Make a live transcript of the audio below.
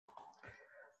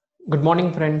Good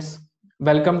morning, friends.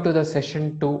 Welcome to the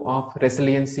session 2 of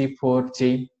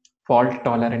Resilience4j Fault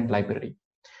Tolerant Library.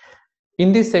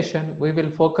 In this session, we will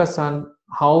focus on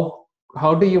how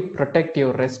do you protect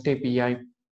your REST API,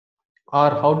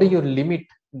 or how do you limit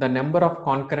the number of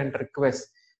concurrent requests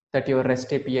that your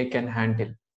REST API can handle.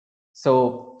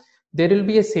 So there will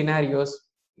be a scenarios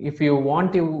if you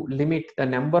want to limit the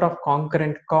number of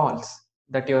concurrent calls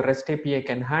that your REST API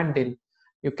can handle,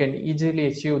 you can easily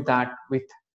achieve that with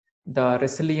the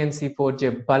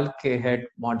Resilience4j Bulkhead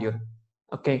module.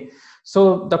 Okay,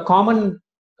 so the common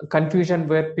confusion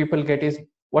where people get is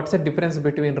what's the difference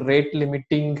between rate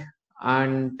limiting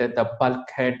and the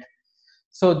bulkhead.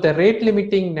 So the rate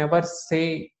limiting never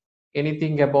say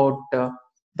anything about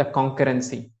the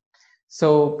concurrency.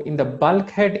 So in the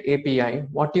bulkhead API,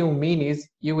 what you mean is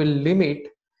you will limit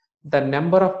the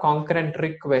number of concurrent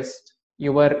requests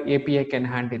your API can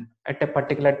handle at a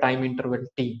particular time interval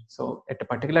t. So at a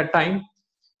particular time,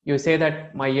 you say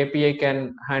that my API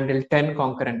can handle 10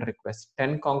 concurrent requests.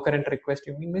 10 concurrent requests,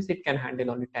 you mean it can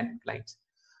handle only 10 clients.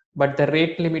 But the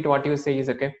rate limit, what you say is,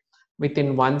 okay,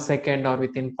 within 1 second or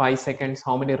within 5 seconds,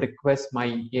 how many requests my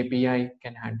API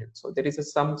can handle. So there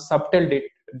is some subtle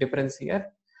difference here.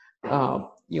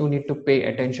 You need to pay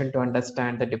attention to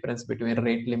understand the difference between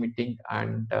rate limiting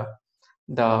and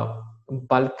the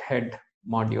bulkhead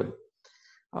module.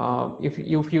 If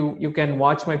you can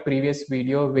watch my previous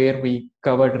video where we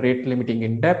covered rate limiting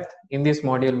in depth. In this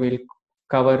module, we'll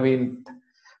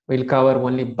cover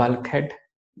only bulkhead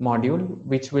module,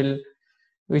 which will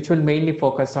mainly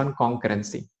focus on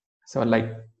concurrency. So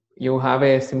like you have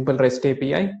a simple REST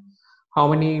API, how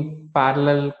many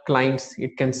parallel clients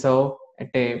it can serve at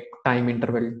a time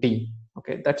interval t.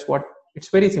 Okay, that's what it's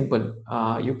very simple.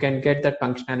 You can get that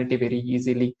functionality very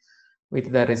easily with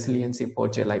the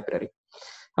Resilience4j library.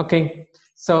 Okay,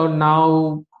 so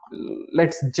now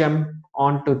let's jump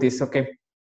on to this. Okay,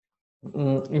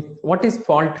 what is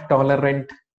fault tolerant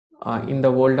in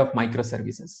the world of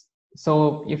microservices?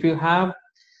 So if you have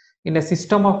in a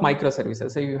system of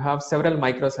microservices, so you have several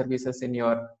microservices in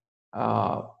your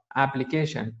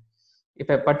application. If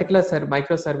a particular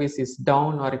microservice is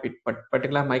down, or if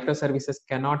particular microservices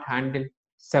cannot handle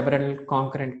several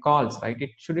concurrent calls, right,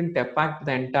 it shouldn't affect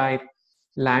the entire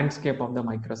landscape of the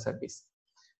microservice.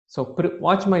 So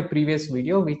watch my previous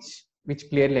video, which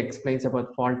clearly explains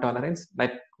about fault tolerance.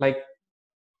 Like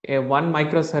a one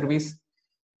microservice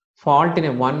fault in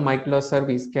a one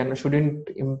microservice shouldn't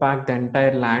impact the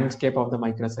entire landscape of the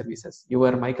microservices.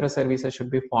 Your microservices should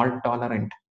be fault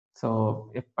tolerant.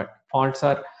 So if faults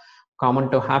are common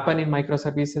to happen in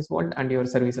microservices world, and your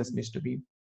services needs to be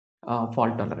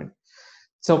fault tolerant.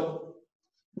 So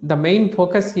the main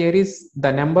focus here is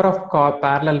the number of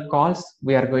parallel calls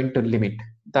we are going to limit.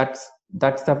 That's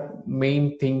the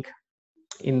main thing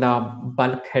in the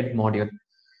bulkhead module.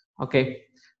 Okay,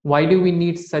 why do we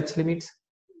need such limits?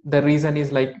 The reason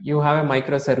is like you have a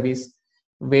microservice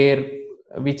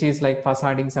which is like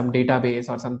facading some database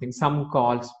or something, some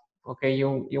calls. Okay,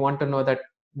 you want to know that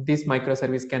this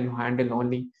microservice can handle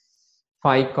only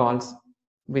 5 calls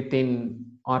within,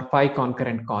 or 5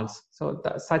 concurrent calls. So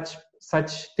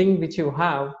such thing which you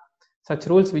have, such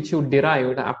rules which you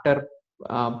derived after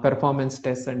performance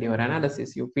tests and your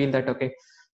analysis, you feel that okay,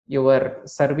 your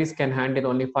service can handle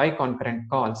only 5 concurrent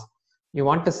calls. You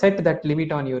want to set that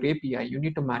limit on your API, you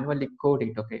need to manually code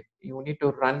it. Okay, you need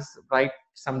to write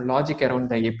some logic around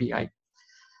the API,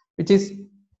 which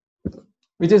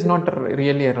is not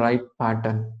really a right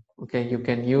pattern. Okay, you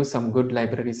can use some good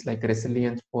libraries like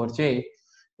Resilience4j,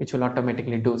 which will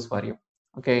automatically do for you.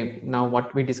 Okay, now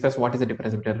what we discussed, what is the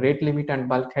difference between rate limit and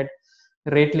bulkhead?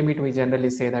 Rate limit, we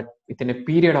generally say that within a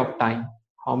period of time,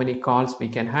 how many calls we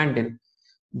can handle.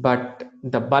 But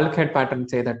the bulkhead pattern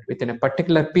say that within a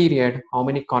particular period, how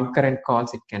many concurrent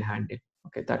calls it can handle.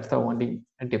 Okay, that's the only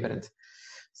difference.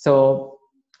 So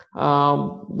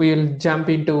we'll jump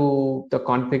into the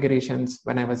configurations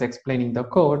when I was explaining the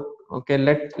code. Okay,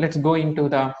 let's go into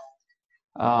the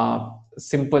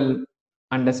simple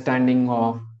understanding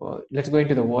of let's go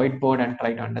into the whiteboard and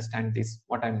try to understand this,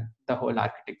 the whole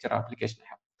architecture application I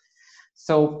have.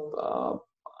 So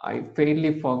I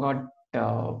fairly forgot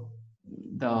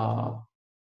the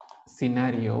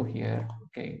scenario here.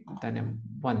 Okay, then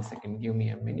 1 second, give me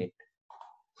a minute.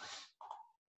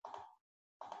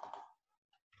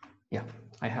 Yeah,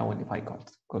 I have only 5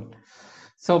 calls. Cool.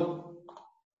 So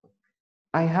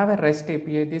I have a REST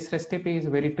API. This REST API is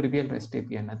very trivial REST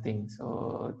API, nothing.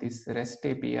 So this REST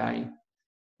API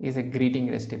is a greeting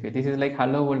REST API. This is like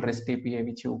hello world REST API,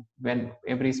 which when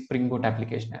every Spring Boot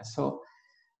application has. So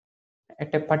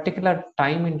at a particular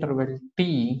time interval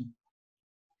t,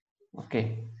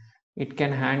 okay, it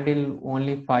can handle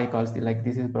only 5 calls. Like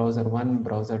this is browser 1,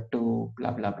 browser 2,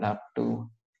 blah, blah, blah, to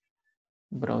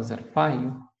browser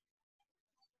 5.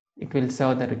 It will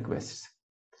serve the requests.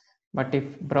 But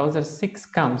if browser 6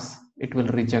 comes, it will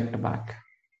reject back.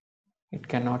 It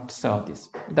cannot serve this.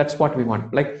 That's what we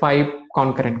want, like 5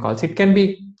 concurrent calls. It can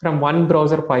be from one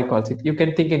browser 5 calls. You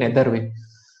can think in either way.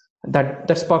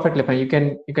 That's perfectly fine. You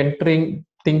can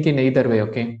think in either way.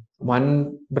 Okay,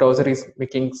 one browser is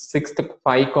making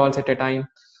 5 calls at a time,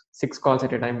 6 calls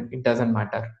at a time. It doesn't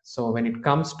matter. So when it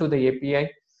comes to the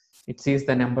API, it sees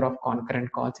the number of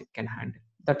concurrent calls it can handle.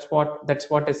 That's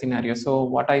what a scenario. So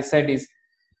what I said is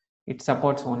it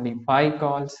supports only 5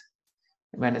 calls.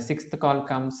 When a 6th call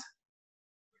comes,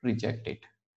 reject it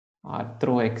or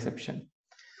throw exception.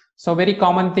 So very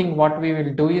common thing what we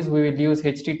will do is we will use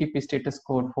HTTP status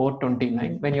code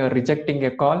 429. When you are rejecting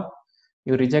a call,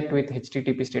 you reject with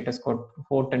HTTP status code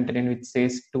 429, which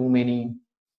says too many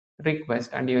requests,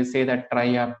 and you say that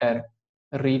try after,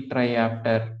 retry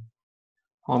after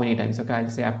how many times. Okay, I'll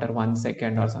say after 1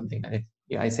 second or something like that.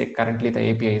 Yeah, I say currently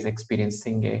the API is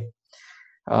experiencing a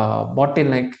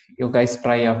bottleneck. You guys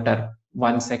try after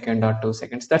 1 second or 2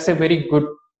 seconds. That's a very good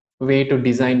way to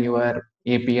design your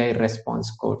API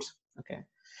response codes. Okay,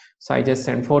 so I just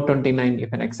send 429.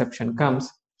 If an exception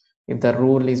comes, if the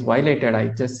rule is violated, I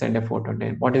just send a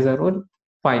 429. What is the rule?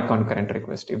 5 concurrent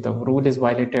requests. If the rule is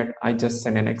violated, I just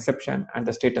send an exception, and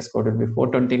the status code will be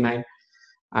 429.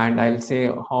 And I'll say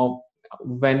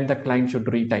when the client should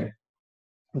retry.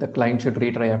 The client should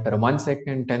retry after 1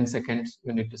 second, 10 seconds.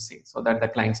 You need to see so that the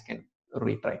clients can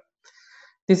retry.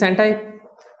 This entire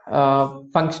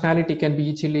functionality can be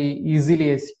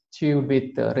easily achieved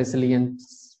with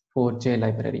Resilience4j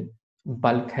library,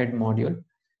 Bulkhead module.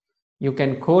 You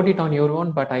can code it on your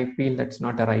own, but I feel that's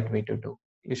not the right way to do.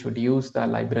 You should use the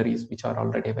libraries which are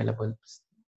already available.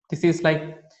 This is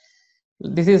like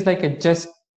just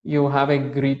you have a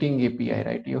greeting API,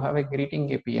 right? You have a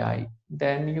greeting API,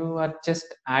 then you are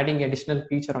just adding additional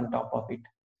feature on top of it.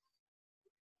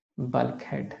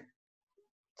 Bulkhead.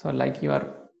 So like you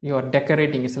are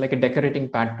decorating. It's like a decorating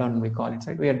pattern, we call it,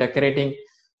 right? We are decorating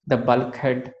the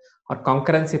bulkhead or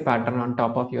concurrency pattern on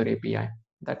top of your API.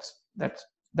 That's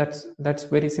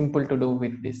very simple to do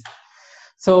with this.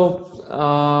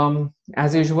 So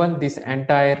as usual, this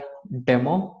entire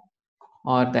demo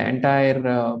or the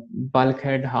entire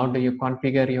bulkhead, how do you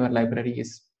configure your library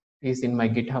is in my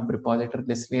GitHub repository,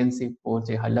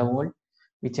 Resilience4j Hello World,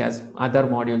 which has other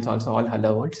modules also, all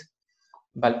Hello Worlds.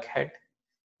 Bulkhead,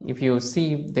 if you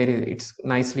see there is, it's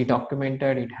nicely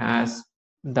documented. It has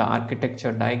the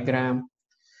architecture diagram,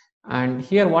 and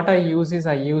here what I use is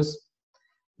I use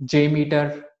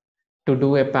JMeter to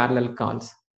do a parallel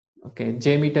calls. Okay,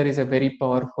 JMeter is a very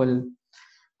powerful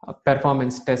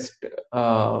performance test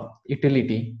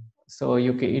utility. So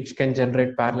it can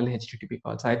generate parallel HTTP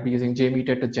calls. I'll be using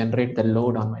JMeter to generate the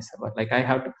load on my server. Like I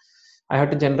have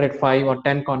to generate 5 or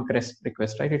 10 concurrent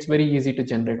requests, right? It's very easy to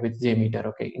generate with JMeter,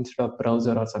 okay, instead of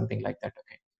browser or something like that,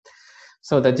 okay.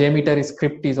 So the JMeter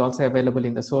script is also available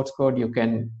in the source code. You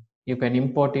can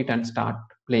import it and start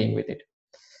playing with it.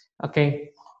 Okay,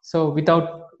 so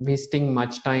without wasting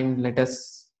much time,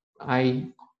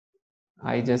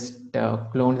 I just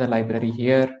clone the library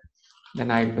here. Then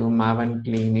I'll do maven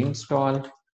clean install.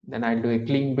 Then I'll do a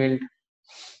clean build.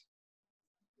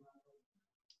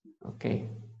 Okay.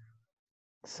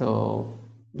 So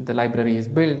the library is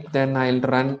built. Then I'll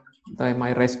run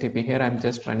my RESTAPI here. I'm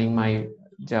just running my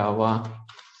Java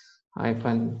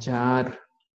 -jar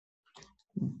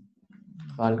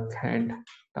bulkhead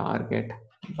target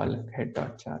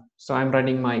bulkhead.jar. So I'm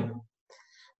running my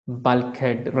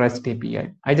bulkhead REST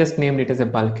API. I just named it as a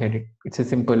bulkhead. It's a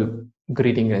simple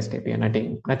greeting REST API,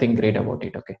 nothing great about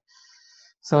it. Okay.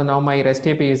 So now my REST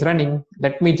API is running.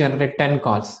 Let me generate 10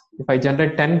 calls. If I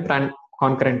generate 10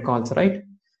 concurrent calls, right?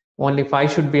 Only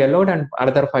 5 should be allowed and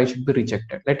other 5 should be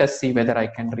rejected. Let us see whether I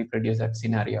can reproduce that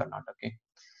scenario or not. Okay.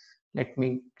 Let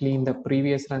me clean the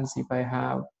previous runs if I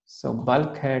have. So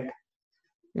bulkhead,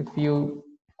 if you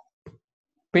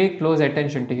pay close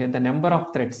attention to here, the number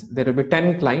of threads, there will be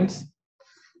 10 clients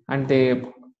and they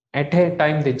at a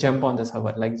time they jump on the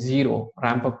server like 0,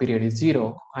 ramp up period is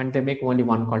 0, and they make only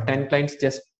 1 call. 10 clients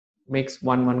just makes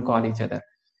one call each other.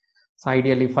 So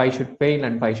ideally 5 should fail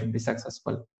and 5 should be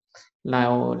successful.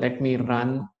 Now let me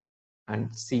run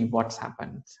and see what's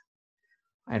happened.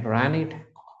 I ran it.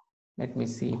 Let me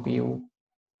see view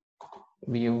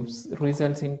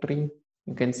results in tree.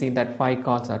 You can see that 5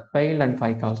 calls are failed and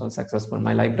 5 calls are successful.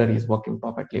 My library is working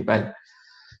perfectly well.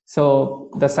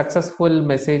 So the successful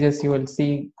messages you will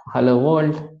see hello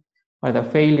world, or the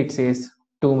fail it says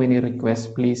too many requests,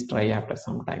 please try after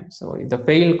some time. So if the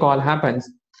failed call happens,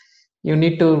 you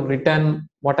need to return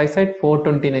what I said,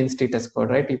 429 status code,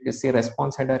 right? If you see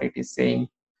response header, it is saying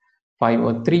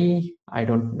 503. I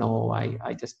don't know. I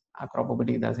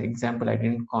probably that's an example I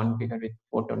didn't configure with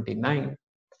 429.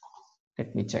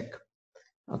 Let me check.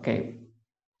 Okay.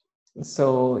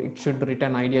 So it should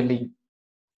return ideally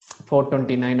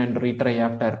 429 and retry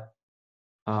after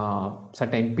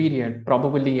certain period.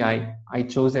 Probably I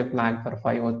chose a flag for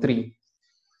 503.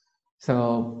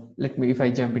 So let me, if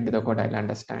I jump into the code, I'll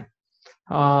understand.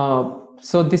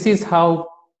 So this is how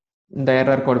the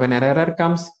error code, when an error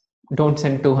comes, don't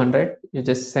send 200, you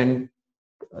just send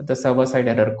the server side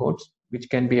error codes, which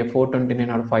can be a 429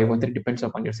 or 503, depends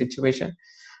upon your situation.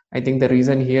 I think the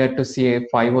reason here to see a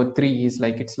 503 is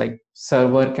like, it's like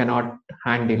server cannot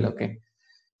handle, okay?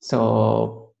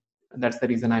 So that's the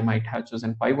reason I might have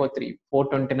chosen 503.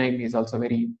 429 is also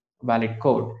very valid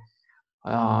code.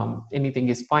 Anything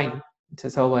is fine, it's a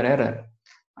server error.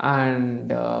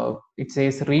 And it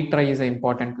says retry is an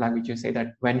important flag, which you say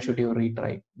that when should you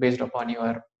retry based upon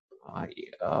your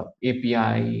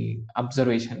API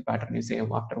observation pattern. You say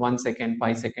after 1 second,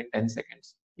 5 seconds, 10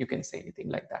 seconds, you can say anything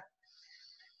like that.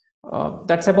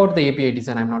 That's about the API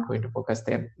design. I'm not going to focus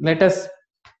there. Let us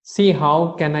see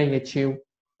how can I achieve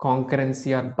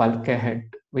concurrency or bulkhead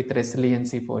with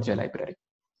Resilience4j library.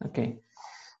 Okay,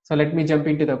 so let me jump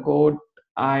into the code.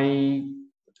 I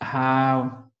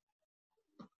have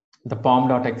the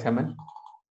pom.xml.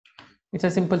 It's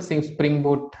a simple thing, Spring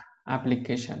Boot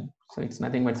application. So it's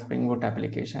nothing but Spring Boot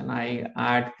application. I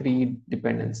add 3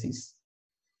 dependencies.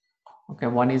 Okay,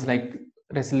 one is like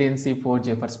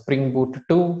Resilience4j for Spring Boot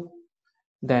 2,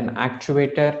 then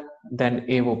actuator, then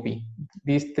AOP.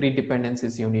 These 3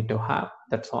 dependencies you need to have.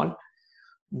 That's all.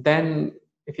 Then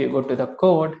if you go to the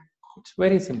code, it's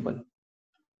very simple.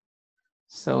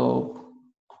 So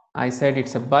I said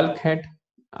it's a bulkhead,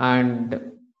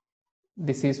 and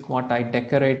this is what I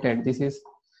decorated. This is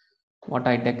what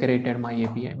I decorated my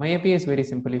API. My API is very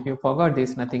simple. If you forgot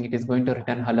this, nothing, it is going to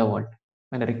return hello world.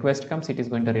 When a request comes, it is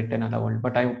going to return hello world.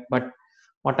 But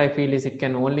what I feel is it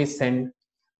can only send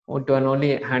or can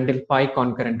only handle 5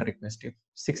 concurrent requests. If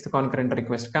 6th concurrent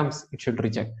request comes, it should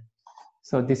reject.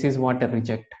 So this is what a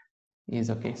reject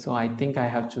is. Okay, so I think I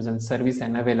have chosen service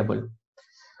unavailable.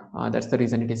 That's the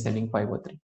reason it is sending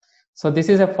 503. So this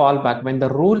is a fallback. When the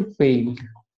rule failed,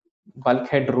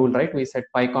 bulkhead rule, right? We said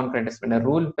 5 concurrent. When a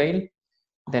rule failed,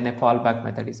 then a fallback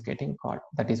method is getting called.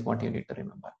 That is what you need to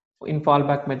remember. In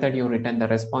fallback method, you return the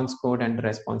response code and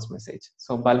response message.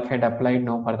 So bulkhead applied,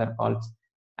 no further calls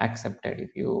accepted.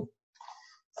 If you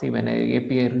see when a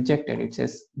API rejected, it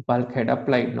says bulkhead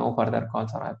applied, no further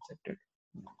calls are accepted.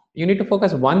 You need to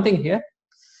focus one thing here.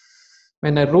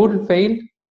 When a rule failed,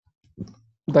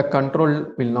 the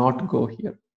control will not go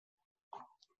here.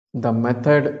 The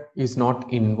method is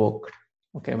not invoked.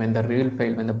 Okay, when the rule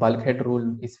failed, when the bulkhead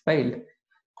rule is failed,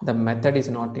 the method is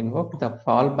not invoked, the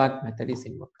fallback method is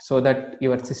invoked, so that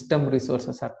your system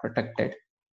resources are protected.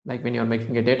 Like when you're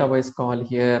making a database call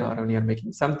here, or when you're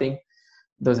making something,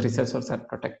 those resources are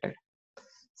protected.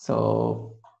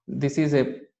 So this is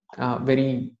a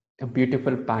very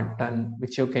beautiful pattern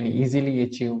which you can easily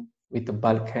achieve with the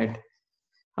bulkhead.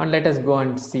 And let us go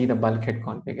and see the bulkhead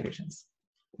configurations.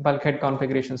 Bulkhead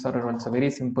configurations are also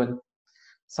very simple.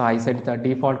 So I said the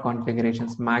default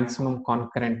configurations, maximum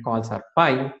concurrent calls are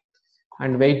 5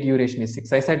 and wait duration is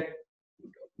 6. I said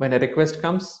when a request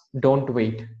comes, don't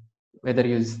wait, whether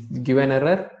you give an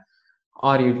error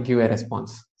or you give a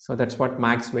response. So that's what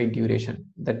max wait duration,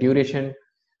 the duration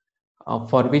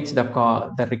for which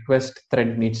the request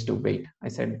thread needs to wait. I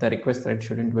said the request thread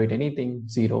shouldn't wait anything,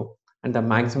 0, and the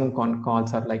maximum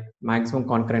calls are like maximum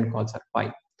concurrent calls are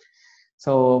 5.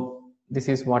 So this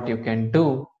is what you can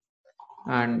do,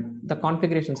 and the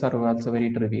configurations are also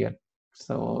very trivial.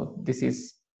 So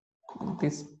this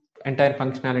entire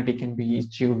functionality can be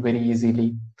achieved very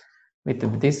easily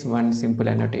with this one simple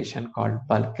annotation called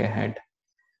bulkhead.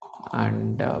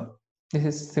 And this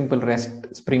is simple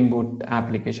REST Spring Boot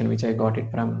application, which I got it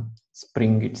from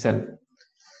Spring itself.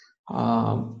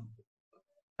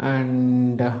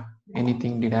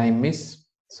 Anything did I miss?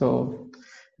 So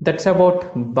that's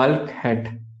about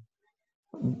bulkhead.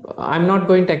 I'm not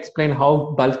going to explain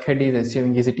how bulkhead is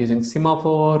achieving. Is it using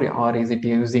semaphore or is it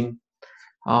using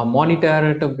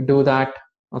monitor to do that?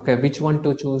 Okay, which one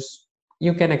to choose?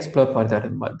 You can explore further.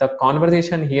 But the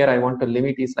conversation here I want to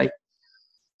limit is like,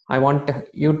 I want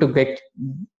you to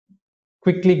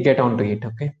quickly get onto it.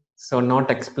 Okay, so not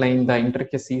explain the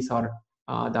intricacies or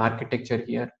the architecture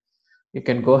here. You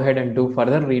can go ahead and do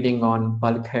further reading on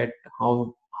bulkhead,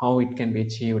 how it can be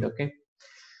achieved. Okay,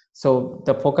 So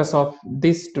the focus of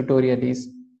this tutorial is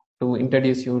to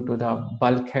introduce you to the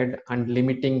bulkhead and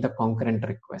limiting the concurrent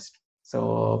request.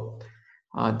 So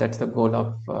that's the goal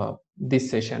of this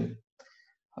session.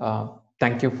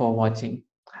 Thank you for watching.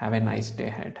 Have a nice day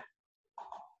ahead.